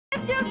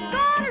you're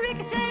gonna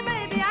ricochet,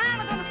 baby,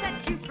 I'm gonna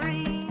set you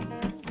free.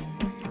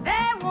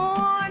 They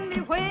warned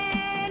me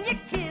when you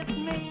kissed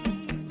me,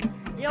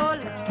 your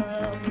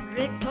love would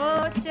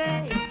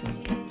ricochet.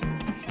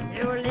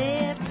 Your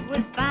lips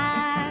would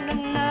find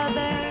another,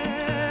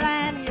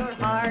 and your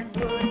heart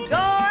would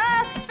go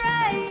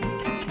astray.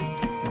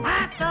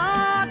 I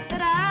thought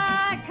that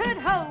I could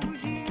hold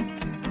you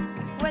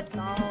with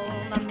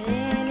all my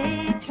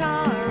many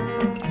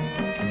charms,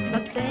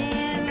 but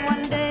then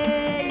one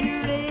day you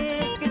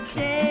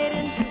ricocheted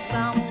into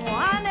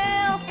someone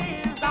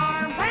else's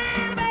arms.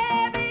 Well,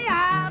 baby,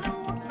 I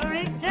don't want a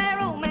ricochet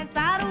romance,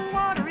 I don't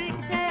want a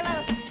ricochet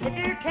love. If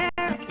you're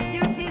careless, if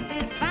your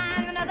kisses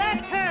find another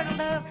turtle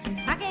dove,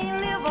 I can't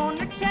live on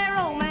ricochet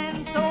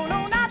romance, so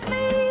no, not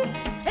me.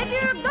 If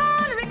you're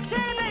gonna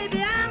ricochet,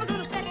 baby, I'm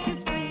gonna set you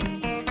free.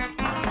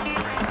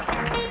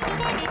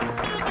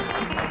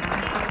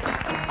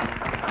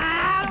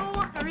 I don't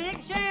want a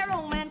ricochet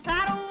romance,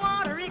 I don't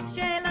want a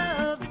ricochet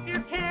love. If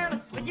you're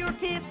careless with your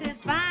kisses,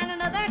 find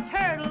another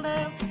turtle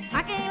dove.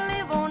 I can't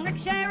live on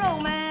ricochet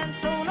romance,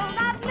 so no,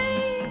 not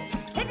me.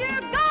 If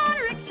you're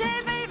gonna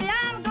ricochet, baby,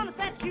 I'm gonna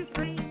set you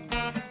free.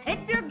 If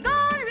you're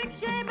gonna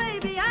ricochet,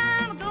 baby,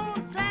 I'm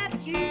gonna set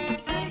you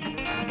free.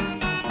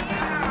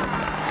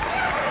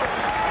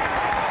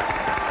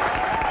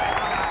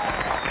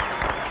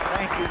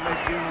 Thank you, Miss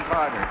Jean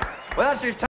Carter. Well, it's